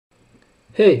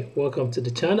Hey, welcome to the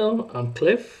channel. I'm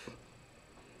Cliff,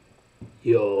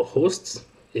 your host,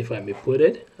 if I may put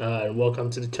it, and welcome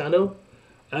to the channel.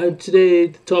 And today,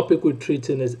 the topic we're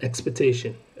treating is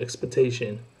expectation,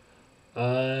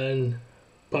 and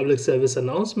public service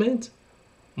announcement.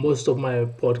 Most of my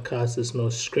podcast is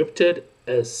not scripted,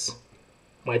 as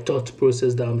my thought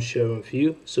process that I'm sharing with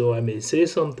you. So I may say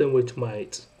something which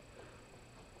might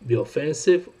be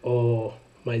offensive or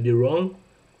might be wrong.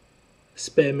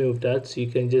 Spare me with that. So you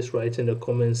can just write in the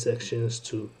comment sections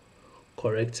to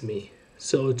correct me.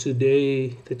 So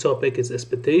today the topic is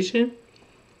expectation,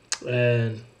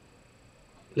 and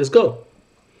let's go.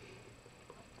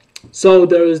 So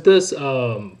there is this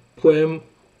poem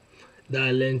that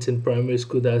I learned in primary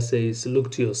school that says,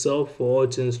 "Look to yourself for all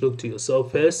things. Look to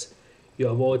yourself first. You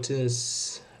have all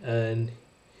things, and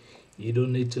you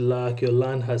don't need to lack. Your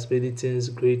land has many things,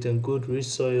 great and good, rich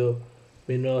soil,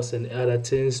 minerals, and other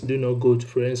things. Do not go to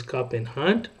friends cap in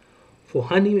hand, for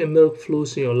honey and milk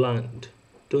flows in your land.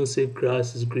 Don't say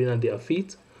grass is green at their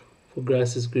feet, for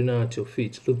grass is greener at your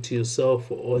feet. Look to yourself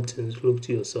for all things. Look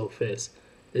to yourself first."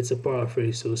 It's a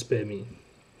paraphrase, so spare me.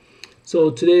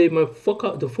 So today,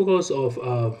 the focus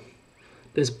of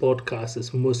this podcast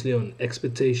is mostly on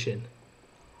expectation.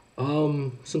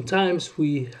 Sometimes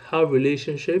we have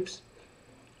relationships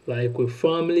like with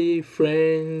family,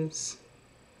 friends,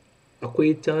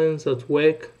 acquaintance at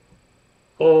work,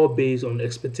 all based on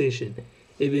expectation.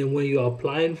 Even when you're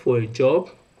applying for a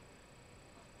job,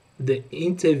 the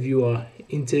interviewer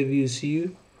interviews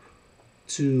you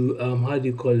to how do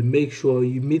you call it, make sure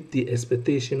you meet the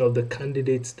expectation of the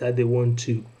candidates that they want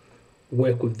to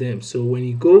work with them. So when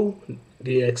you go,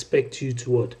 they expect you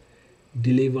to what,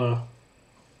 deliver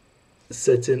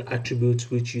certain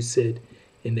attributes which you said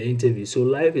in the interview. So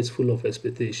life is full of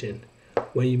expectation.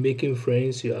 When you're making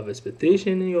friends, you have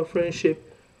expectation in your friendship.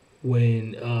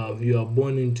 When you are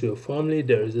born into a family,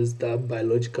 there is that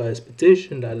biological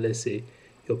expectation that, let's say,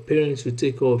 your parents will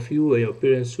take care of you, and your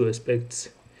parents will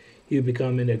expect you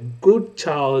becoming a good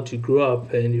child. You grow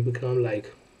up and you become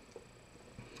like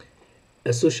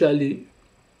a socially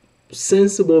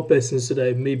sensible person, so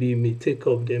that maybe you may take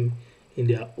care of them in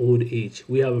their old age.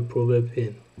 We have a proverb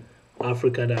in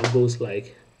Africa that goes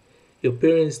like, your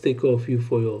parents take care of you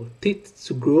for your teeth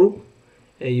to grow,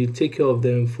 and you take care of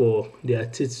them for their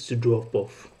teeth to drop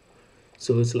off.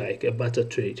 So it's like a barter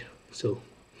trade. So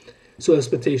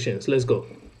expectations. Let's go.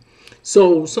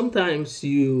 So sometimes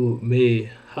you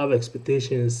may have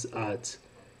expectations at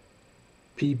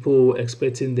people,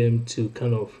 expecting them to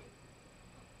kind of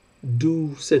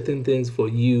do certain things for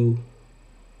you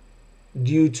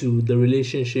due to the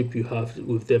relationship you have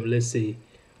with them. Let's say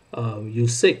you're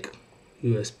sick,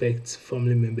 you expect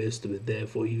family members to be there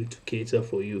for you, to cater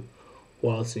for you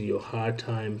whilst in your hard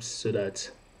times, so that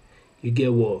you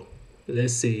get well.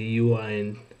 Let's say you are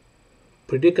in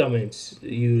predicaments,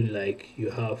 you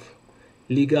have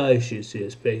legal issues, you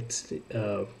expect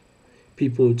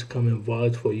people to come and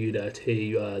vouch for you that, hey,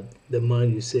 you are the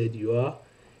man you said you are,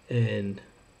 and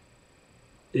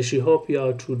they should help you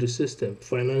out through the system,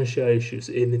 financial issues,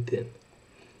 anything.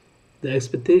 The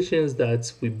expectations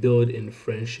that we build in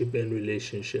friendship and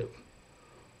relationship.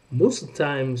 Most of the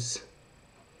times,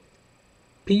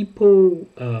 people,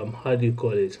 how do you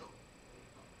call it,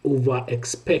 over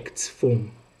expect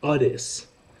from others.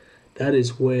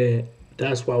 That's why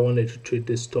I wanted to treat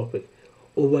this topic.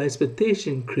 Over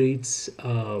expectation creates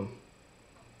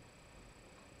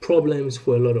problems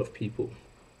for a lot of people.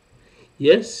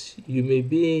 Yes, you may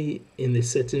be in a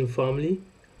certain family,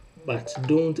 but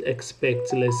don't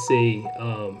expect, let's say,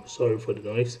 sorry for the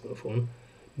noise, my phone.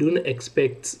 Don't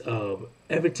expect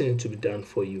everything to be done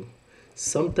for you.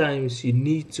 Sometimes you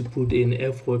need to put in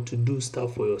effort to do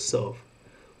stuff for yourself.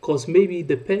 Because maybe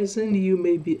the person you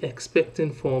may be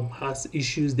expecting from has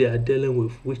issues they are dealing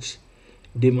with, which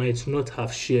they might not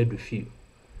have shared with you.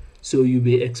 So you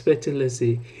be expecting, let's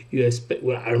say,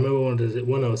 well, I remember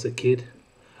when I was a kid,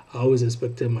 I always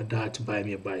expected my dad to buy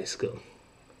me a bicycle.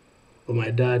 But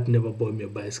my dad never bought me a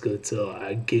bicycle till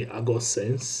I got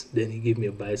sense. Then he gave me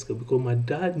a bicycle, because my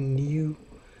dad knew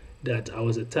that I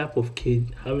was a type of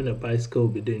kid having a bicycle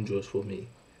would be dangerous for me.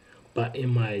 But in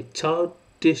my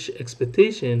childish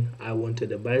expectation, I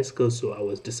wanted a bicycle, so I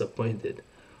was disappointed.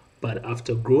 But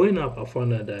after growing up, I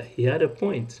found out that he had a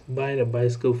point. Buying a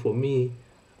bicycle for me,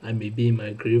 I may be in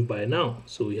my grave by now.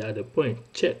 So he had a point.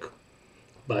 Check.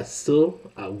 But still,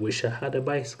 I wish I had a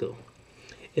bicycle.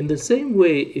 In the same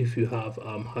way, if you have,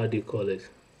 how do you call it,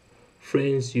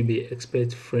 friends, you may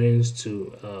expect friends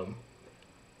to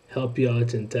help you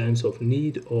out in times of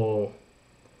need, or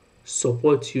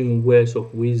support you in words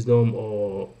of wisdom,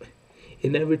 or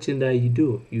In everything that you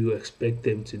do, you expect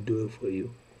them to do it for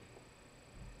you.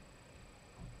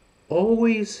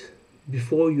 Always,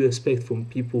 before you expect from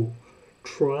people,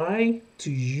 try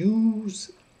to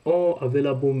use all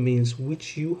available means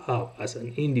which you have as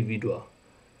an individual.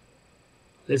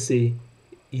 Let's say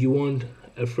you want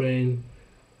a friend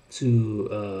to,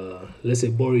 let's say,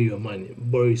 borrow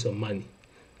you some money.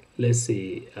 Let's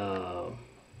say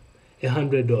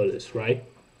 $100, right?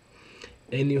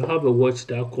 And you have a watch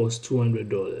that costs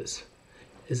 $200.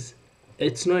 It's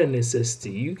it's not a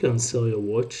necessity. You can sell your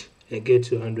watch and get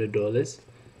 $100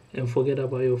 and forget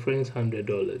about your friend's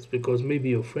 $100 because maybe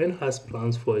your friend has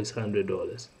plans for his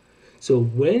 $100. So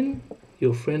when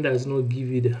your friend does not give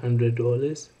you the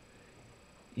 $100,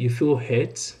 you feel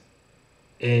hurt,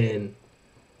 and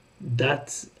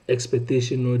that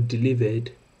expectation not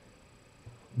delivered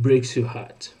breaks your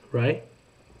heart, right?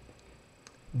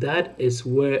 That is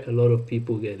where a lot of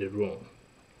people get it wrong.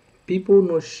 People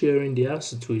not sharing their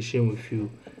situation with you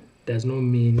does not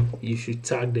mean you should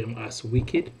tag them as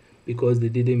wicked because they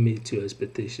didn't meet your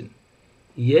expectation.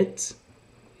 Yet,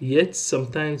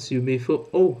 sometimes you may feel,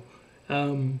 oh,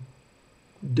 um,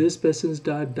 this person's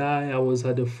dad died. I was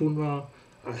at the funeral.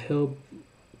 I helped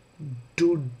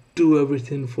do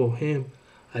everything for him.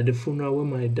 At the funeral when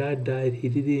my dad died, he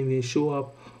didn't even show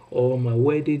up. Or my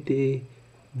wedding day,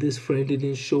 this friend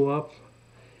didn't show up.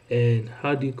 And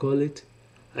how do you call it?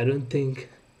 I don't think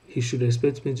he should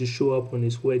expect me to show up on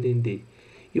his wedding day.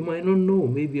 You might not know.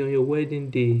 Maybe on your wedding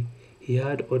day, he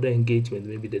had other engagements.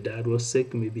 Maybe the dad was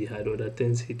sick. Maybe he had other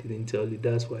things he didn't tell you.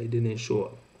 That's why he didn't show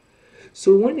up.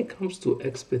 So when it comes to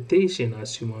expectation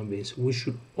as human beings, we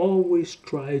should always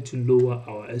try to lower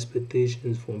our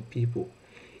expectations from people.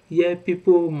 Yeah,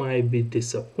 people might be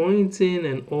disappointing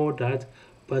and all that,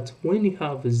 but when you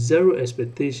have zero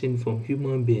expectation from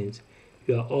human beings,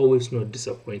 you are always not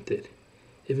disappointed.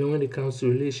 Even when it comes to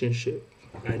relationship,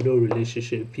 I know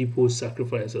relationship, people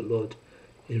sacrifice a lot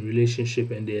in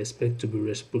relationship and they expect to be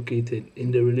reciprocated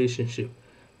in the relationship,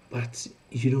 but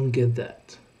you don't get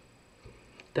that.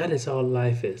 That is how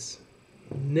life is.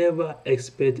 Never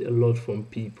expect a lot from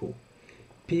people.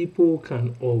 People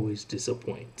can always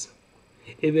disappoint.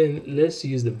 Even let's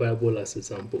use the Bible as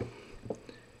example.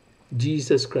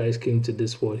 Jesus Christ came to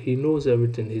this world. He knows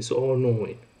everything. He's all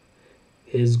knowing.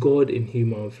 He's God in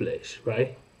human flesh,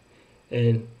 right?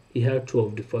 And he had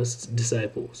 12 the first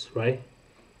disciples, right?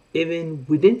 Even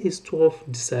within his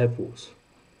 12 disciples,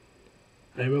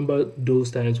 I remember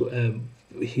those times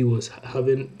he was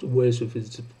having words with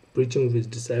his preaching with his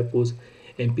disciples,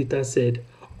 and Peter said,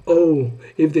 "Oh,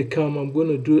 if they come, I'm going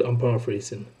to do." I'm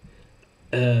paraphrasing.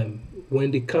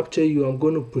 When they capture you, I'm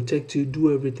going to protect you,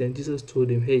 do everything. Jesus told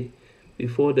him, "Hey,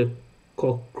 before the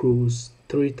cock crows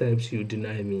 3 times, you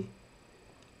deny me."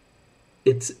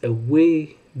 It's a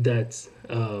way that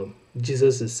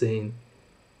Jesus is saying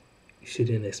you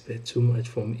shouldn't expect too much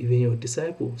from even your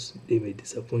disciples. They may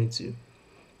disappoint you.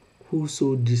 Who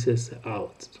sold Jesus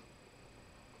out?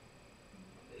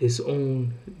 His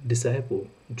own disciple,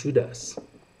 Judas.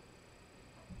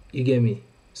 You get me?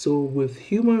 So with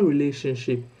human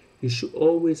relationship, you should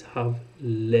always have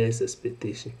less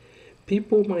expectation.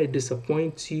 People might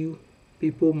disappoint you.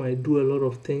 People might do a lot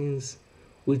of things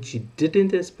which you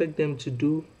didn't expect them to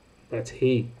do. But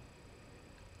hey,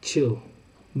 chill,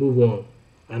 move on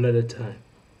another time.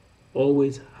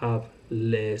 Always have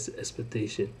less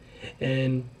expectation.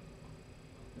 And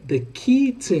the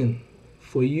key thing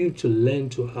for you to learn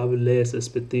to have less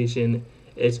expectation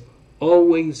is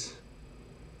always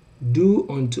do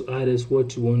unto others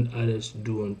what you want others to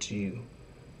do unto you.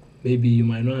 Maybe you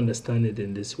might not understand it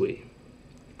in this way.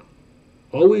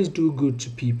 Always do good to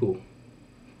people,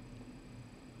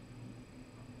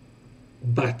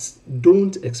 but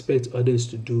don't expect others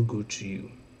to do good to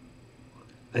you.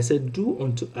 I said do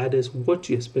unto others what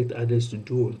you expect others to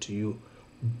do unto you,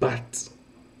 but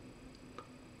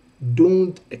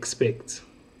don't expect.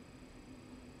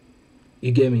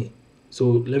 You get me? So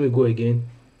let me go again.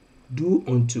 Do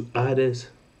unto others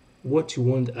what you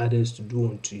want others to do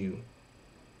unto you.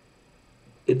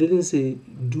 It didn't say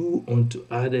do unto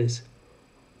others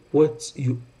what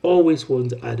you always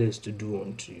want others to do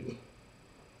unto you.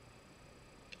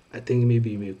 I think maybe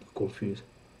you may be confused.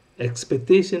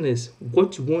 Expectation is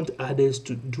what you want others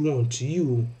to do unto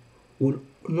you will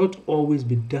not always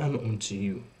be done unto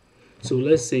you. So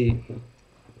let's say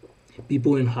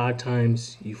people in hard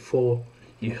times, you fall,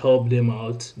 you help them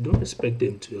out. Don't expect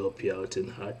them to help you out in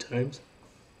hard times.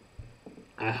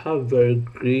 I have a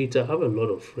lot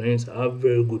of friends. I have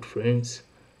very good friends.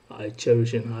 I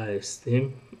cherish and high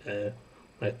esteem.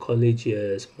 My college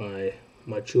years, my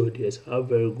mature years, I have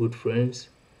very good friends.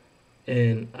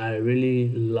 and I really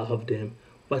love them.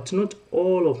 But not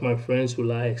all of my friends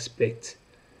will I expect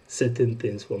certain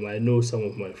things from. I know some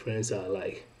of my friends are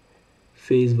like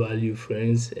face value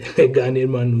friends. A Ghanaian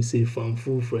man will say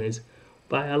fanfu friends,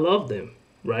 but I love them,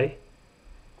 right?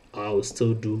 I'll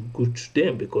still do good to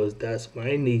them because that's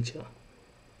my nature.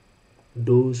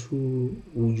 Those who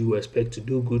you expect to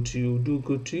do good to you, do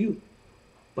good to you.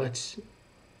 But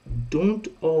don't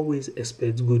always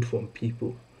expect good from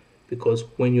people because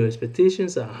when your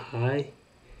expectations are high,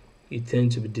 you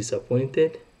tend to be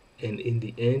disappointed, and in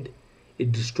the end,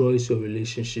 it destroys your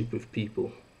relationship with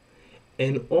people.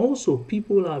 And also,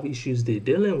 people have issues they're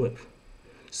dealing with.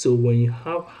 So when you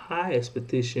have high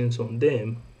expectations on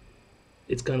them,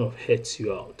 it kind of hurts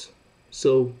you out.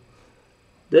 So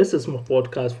this is my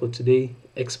podcast for today.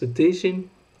 Expectation,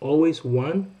 always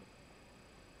one,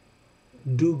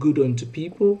 do good unto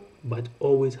people, but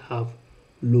always have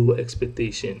low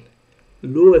expectation.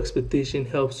 Low expectation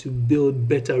helps you build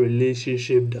better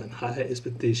relationship than high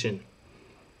expectation.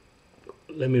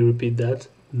 Let me repeat that.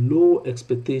 Low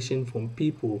expectation from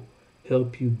people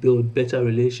help you build better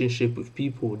relationship with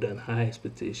people than high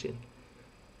expectation.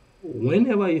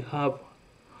 Whenever you have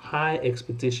high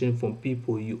expectation from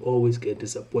people, you always get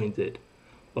disappointed.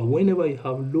 But whenever you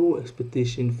have low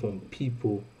expectation from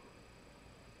people,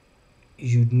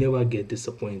 you never get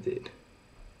disappointed.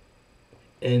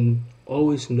 And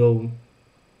always know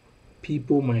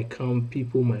people might come,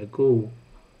 people might go.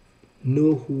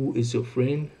 Know who is your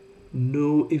friend.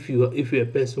 Know if you're a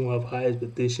person who have high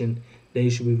expectation, then you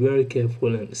should be very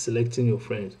careful in selecting your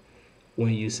friends.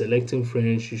 When you're selecting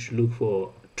friends, you should look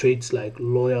for traits like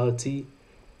loyalty,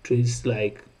 traits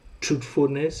like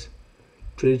truthfulness,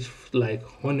 traits like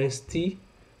honesty,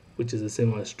 which is the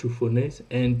same as truthfulness,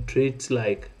 and traits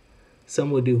like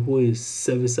somebody who is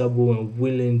serviceable and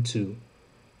willing to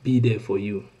be there for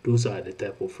you. Those are the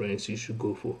type of friends you should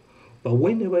go for. But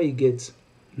whenever you get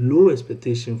low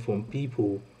expectation from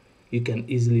people, you can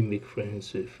easily make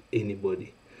friends with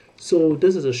anybody. So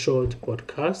this is a short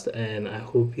podcast and I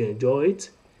hope you enjoy it.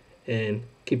 And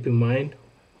keep in mind,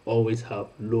 always have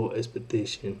low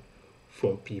expectation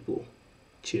from people.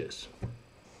 Cheers.